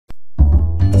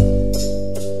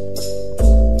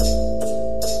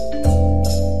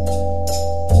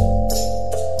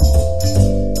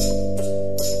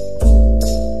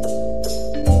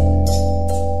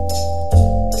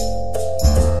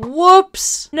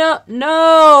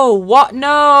no, what?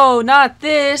 No, not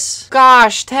this.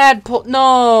 Gosh, Tadpole,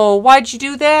 no, why'd you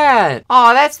do that?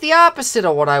 Aw, that's the opposite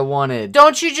of what I wanted.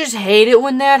 Don't you just hate it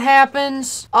when that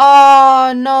happens?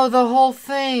 Oh, no, the whole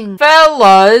thing.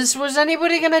 Fellas, was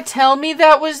anybody gonna tell me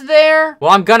that was there?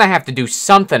 Well, I'm gonna have to do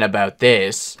something about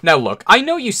this. Now look, I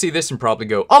know you see this and probably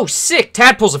go, oh, sick,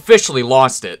 Tadpole's officially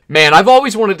lost it. Man, I've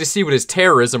always wanted to see what his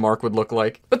terrorism arc would look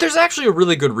like. But there's actually a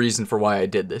really good reason for why I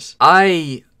did this.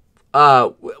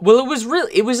 Well,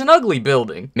 it was an ugly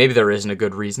building. Maybe there isn't a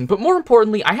good reason, but more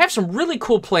importantly, I have some really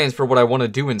cool plans for what I want to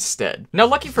do instead. Now,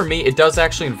 lucky for me, it does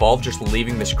actually involve just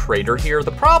leaving this crater here.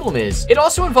 The problem is, it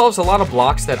also involves a lot of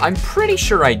blocks that I'm pretty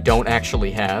sure I don't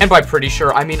actually have. And by pretty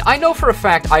sure, I mean, I know for a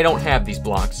fact I don't have these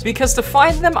blocks. Because to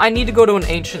find them, I need to go to an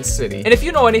ancient city. And if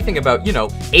you know anything about, you know,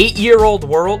 8-year-old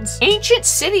worlds, ancient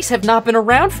cities have not been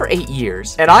around for 8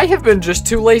 years. And I have been just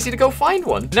too lazy to go find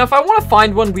one. Now, if I want to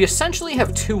find one, we essentially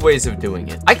have two ways of doing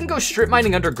it. I can go strip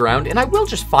mining underground, and I will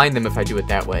just find them if I do it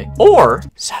that way. Or,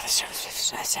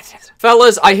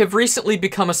 fellas, I have recently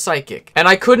become a psychic, and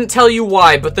I couldn't tell you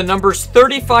why, but the numbers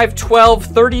 3512,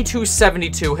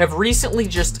 3272 have recently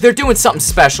they're doing something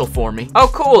special for me.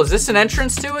 Oh, cool. Is this an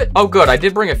entrance to it? Oh, good. I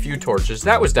did bring a few torches.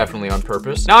 That was definitely on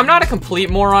purpose. Now, I'm not a complete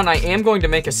moron. I am going to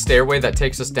make a stairway that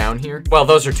takes us down here. Well,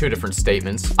 those are two different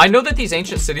statements. I know that these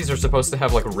ancient cities are supposed to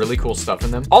have, like, really cool stuff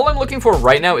in them. All I'm looking for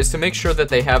right now is to make sure that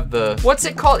they have the... What's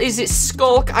it called? Is it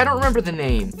Skulk? I don't remember the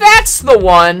name. That's the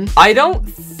one! I don't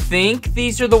think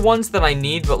these are the ones that I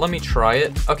need, but let me try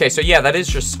it. Okay, so yeah, that is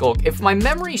just Skulk. If my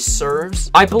memory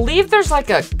serves, I believe there's like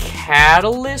a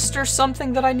catalyst or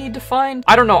something that I need to find.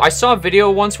 I don't know. I saw a video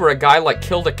once where a guy like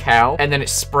killed a cow and then it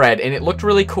spread and it looked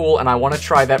really cool and I want to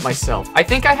try that myself. I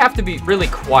think I have to be really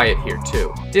quiet here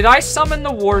too. Did I summon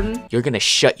the warden? You're gonna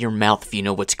shut your mouth if you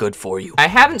know what's good for you. I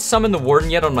haven't summoned the warden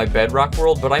yet on my Bedrock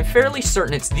world, but I'm fairly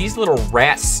certain it's these little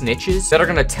rat snitches that are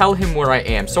gonna tell him where I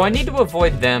am. So I need to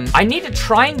avoid them. I need to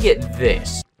try and get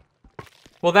this.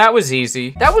 Well, that was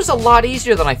easy. That was a lot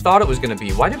easier than I thought it was gonna be.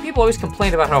 Why do people always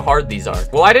complain about how hard these are?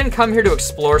 Well, I didn't come here to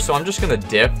explore, so I'm just gonna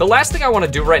dip. The last thing I want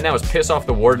to do right now is piss off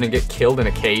the warden and get killed in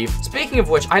a cave. Speaking of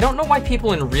which, I don't know why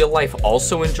people in real life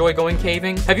also enjoy going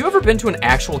caving. Have you ever been to an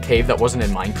actual cave that wasn't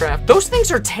in Minecraft? Those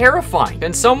things are terrifying.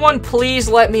 Can someone please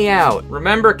let me out?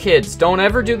 Remember, kids, don't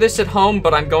ever do this at home,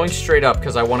 but I'm going straight up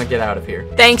because I want to get out of here.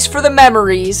 Thanks for the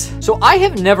memories. So I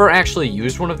have never actually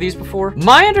used one of these before.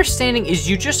 My understanding is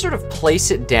you just sort of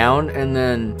place it down and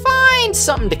then find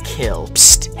something to kill.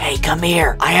 Psst, hey, come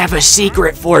here. I have a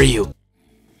secret for you.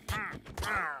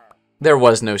 There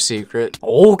was no secret.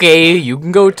 Okay, you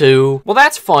can go too. Well,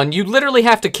 that's fun. You literally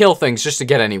have to kill things just to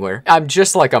get anywhere. I'm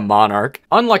just like a monarch.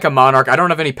 Unlike a monarch, I don't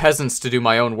have any peasants to do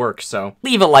my own work, so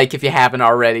leave a like if you haven't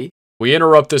already. We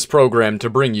interrupt this program to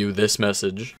bring you this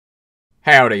message.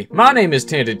 Howdy, my name is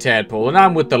Tinted Tadpole, and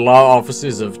I'm with the law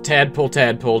offices of Tadpole,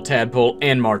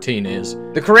 and Martinez.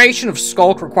 The creation of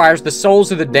Skulk requires the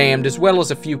souls of the damned as well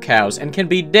as a few cows, and can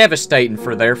be devastating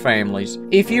for their families.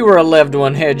 If you or a loved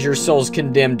one had your souls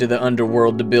condemned to the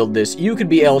underworld to build this, you could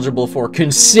be eligible for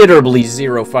considerably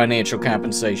zero financial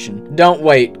compensation. Don't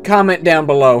wait, comment down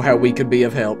below how we could be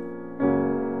of help.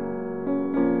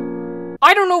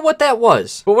 I don't know what that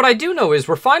was, but what I do know is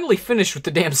we're finally finished with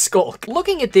the damn Skulk.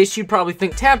 Looking at this, you'd probably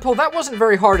think, Tadpole, that wasn't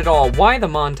very hard at all. Why the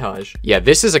montage? Yeah,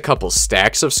 this is a couple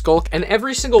stacks of Skulk, and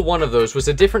every single one of those was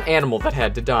a different animal that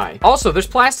had to die. Also, there's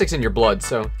plastics in your blood,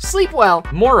 so sleep well.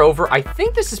 Moreover, I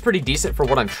think this is pretty decent for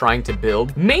what I'm trying to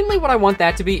build. Mainly what I want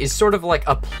that to be is sort of like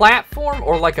a platform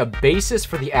or like a basis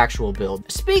for the actual build.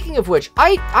 Speaking of which,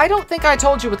 I don't think I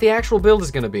told you what the actual build is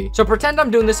gonna be. So pretend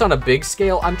I'm doing this on a big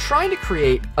scale. I'm trying to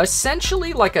create essentially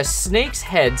like a snake's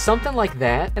head, something like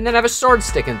that, and then have a sword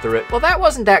sticking through it. Well, that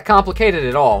wasn't that complicated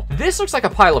at all. This looks like a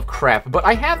pile of crap, but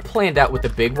I have planned out what the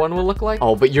big one will look like.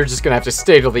 Oh, but you're just gonna have to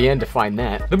stay till the end to find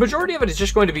that. The majority of it is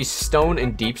just going to be stone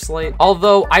and deep slate,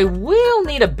 although I will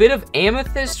need a bit of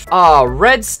amethyst,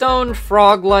 redstone,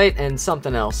 froglight, and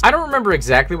something else. I don't remember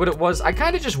exactly what it was. I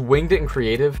kind of just winged it in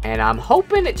creative, and I'm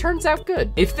hoping it turns out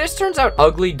good. If this turns out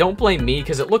ugly, don't blame me,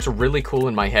 because it looks really cool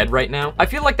in my head right now. I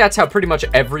feel like that's how pretty much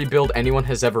every build anyone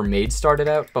has ever made started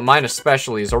out, but mine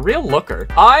especially is a real looker.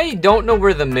 I don't know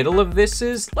where the middle of this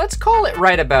is. Let's call it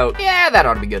right about, yeah, that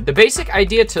ought to be good. The basic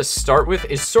idea to start with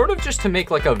is sort of just to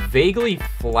make like a vaguely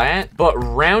flat but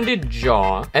rounded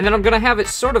jaw, and then I'm gonna have it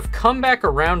sort of come back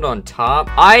around on top.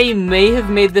 I may have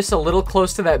made this a little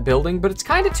close to that building, but it's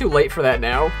kind of too late for that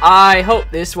now. I hope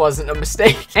this wasn't a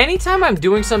mistake. Anytime I'm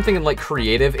doing something in like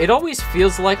creative, it always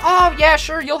feels like, oh yeah,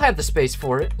 sure, you'll have the space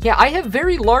for it. Yeah, I have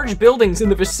very large buildings in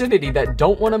the vicinity that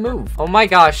don't want to move. Oh my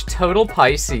gosh, total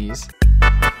Pisces.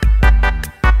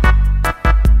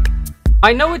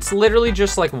 I know it's literally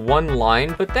just like one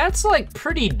line, but that's like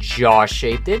pretty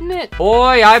jaw-shaped, isn't it?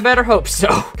 Boy, I better hope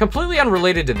so. Completely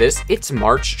unrelated to this, it's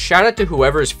March. Shout out to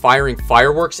whoever is firing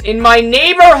fireworks in my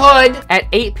neighborhood at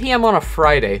 8 p.m. on a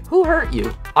Friday. Who hurt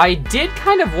you? I did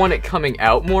kind of want it coming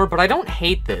out more, but I don't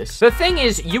hate this. The thing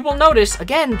is, you will notice,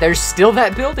 again, there's still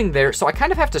that building there, so I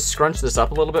kind of have to scrunch this up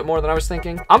a little bit more than I was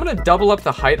thinking. I'm gonna double up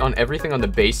the height on everything on the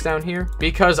base down here,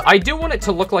 because I do want it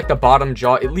to look like the bottom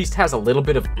jaw at least has a little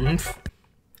bit of oomph.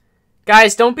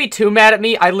 Guys, don't be too mad at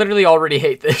me. I literally already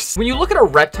hate this. When you look at a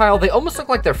reptile, they almost look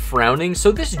like they're frowning,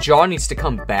 so this jaw needs to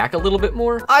come back a little bit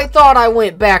more. I thought I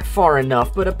went back far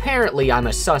enough, but apparently I'm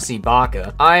a sussy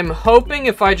baka. I'm hoping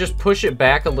if I just push it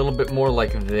back a little bit more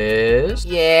like this.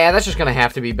 Yeah, that's just gonna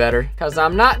have to be better, because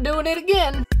I'm not doing it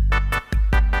again.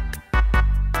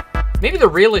 Maybe the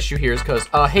real issue here is because,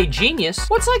 hey, genius,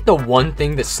 what's like the one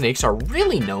thing that snakes are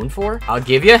really known for? I'll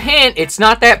give you a hint. It's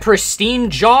not that pristine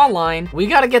jawline. We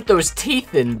gotta get those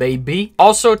teeth in, baby.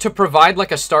 Also, to provide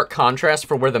like a stark contrast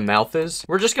for where the mouth is,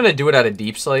 we're just gonna do it out of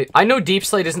deep slate. I know deep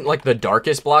slate isn't like the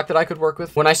darkest block that I could work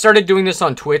with. When I started doing this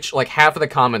on Twitch, like half of the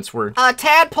comments were,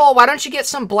 Tadpole, why don't you get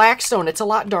some blackstone? It's a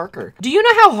lot darker. Do you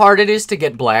know how hard it is to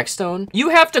get blackstone? You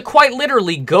have to quite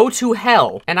literally go to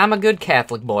hell. And I'm a good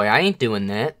Catholic boy. I ain't doing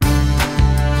that.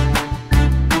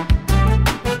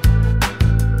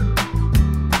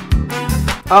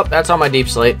 Oh, that's on my deep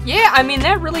slate. Yeah, I mean,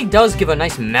 that really does give a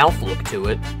nice mouth look to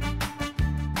it.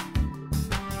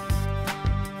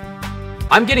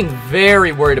 I'm getting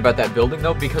very worried about that building,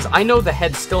 though, because I know the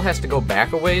head still has to go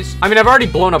back a ways. I mean, I've already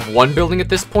blown up one building at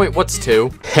this point. What's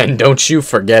two? And don't you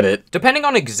forget it. Depending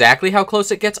on exactly how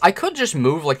close it gets, I could just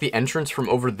move, like, the entrance from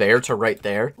over there to right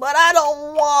there. But I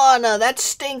don't wanna. That's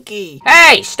stinky.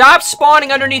 Hey, stop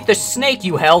spawning underneath the snake,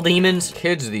 you hell demons.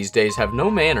 Kids these days have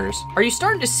no manners. Are you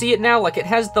starting to see it now? Like, it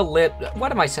has the lip.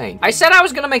 What am I saying? I said I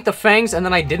was gonna make the fangs, and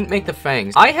then I didn't make the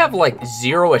fangs. I have, like,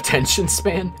 zero attention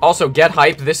span. Also, get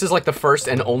hype. This is, like, the first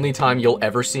and only time you'll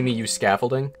ever see me use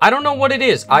scaffolding. I don't know what it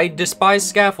is. I despise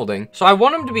scaffolding. So I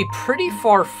want them to be pretty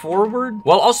far forward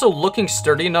while also looking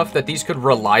sturdy enough that these could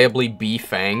reliably be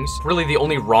fangs. Really, the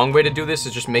only wrong way to do this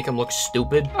is just make them look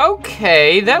stupid.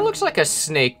 Okay, that looks like a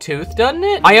snake tooth, doesn't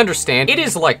it? I understand. It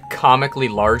is like comically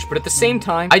large, but at the same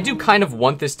time, I do kind of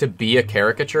want this to be a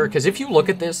caricature, because if you look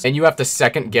at this and you have to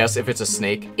second guess if it's a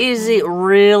snake, is it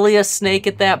really a snake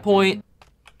at that point?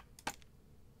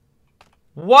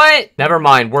 What? Never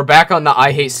mind, we're back on the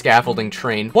I hate scaffolding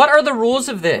train. What are the rules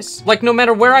of this? Like, no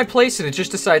matter where I place it, it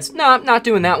just decides, nah, I'm not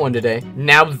doing that one today.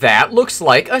 Now that looks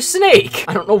like a snake.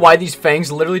 I don't know why these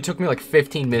fangs literally took me like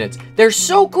 15 minutes. They're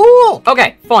so cool.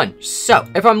 Okay, fun. So,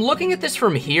 if I'm looking at this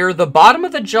from here, the bottom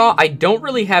of the jaw, I don't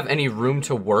really have any room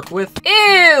to work with.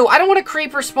 Ew, I don't want a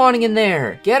creeper spawning in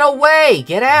there. Get away,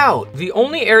 get out. The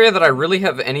only area that I really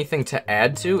have anything to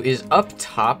add to is up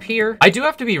top here. I do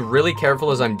have to be really careful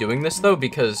as I'm doing this though,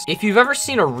 because if you've ever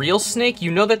seen a real snake,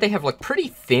 you know that they have like pretty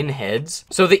thin heads.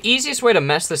 So the easiest way to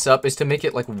mess this up is to make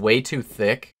it like way too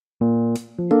thick.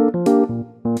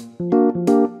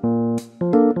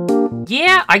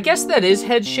 Yeah, I guess that is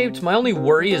head-shaped. My only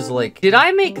worry is like, did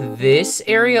I make this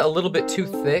area a little bit too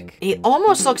thick? It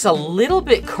almost looks a little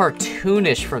bit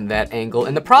cartoonish from that angle,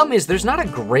 and the problem is there's not a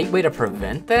great way to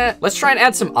prevent that. Let's try and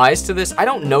add some eyes to this. I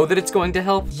don't know that it's going to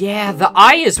help. Yeah, the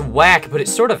eye is whack, but it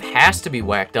sort of has to be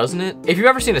whack, doesn't it? If you've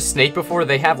ever seen a snake before,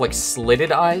 they have like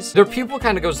slitted eyes. Their pupil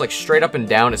kind of goes like straight up and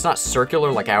down. It's not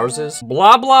circular like ours is.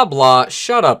 Blah, blah, blah.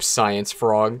 Shut up, science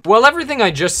frog. Well, everything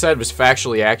I just said was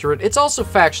factually accurate. It's also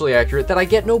factually accurate that I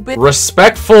get no bit.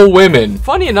 Respectful women.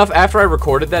 Funny enough, after I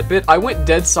recorded that bit, I went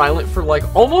dead silent for like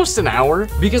almost an hour,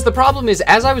 because the problem is,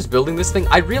 as I was building this thing,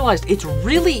 I realized it's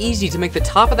really easy to make the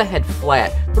top of the head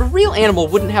flat, but a real animal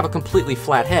wouldn't have a completely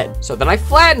flat head. So then I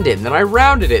flattened it, and then I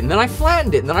rounded it, and then I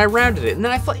flattened it, and then I rounded it, and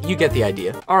then you get the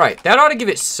idea. All right, that ought to give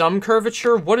it some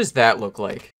curvature. What does that look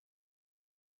like?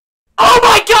 Oh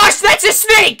my gosh, that's a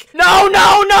snake! No,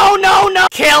 no, no, no, no!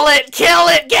 Kill it,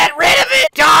 get rid of it!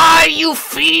 Die, you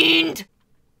fiend!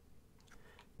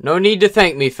 No need to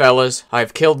thank me, fellas.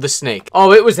 I've killed the snake.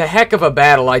 Oh, it was a heck of a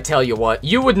battle, I tell you what.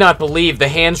 You would not believe the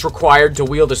hands required to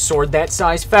wield a sword that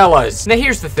size, fellas. Now,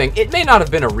 here's the thing. It may not have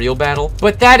been a real battle,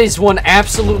 but that is one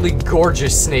absolutely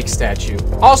gorgeous snake statue.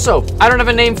 Also, I don't have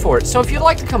a name for it, so if you'd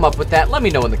like to come up with that, let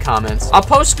me know in the comments. I'll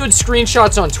post good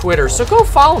screenshots on Twitter, so go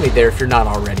follow me there if you're not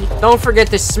already. Don't forget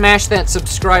to smash that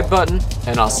subscribe button,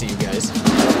 and I'll see you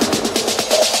guys.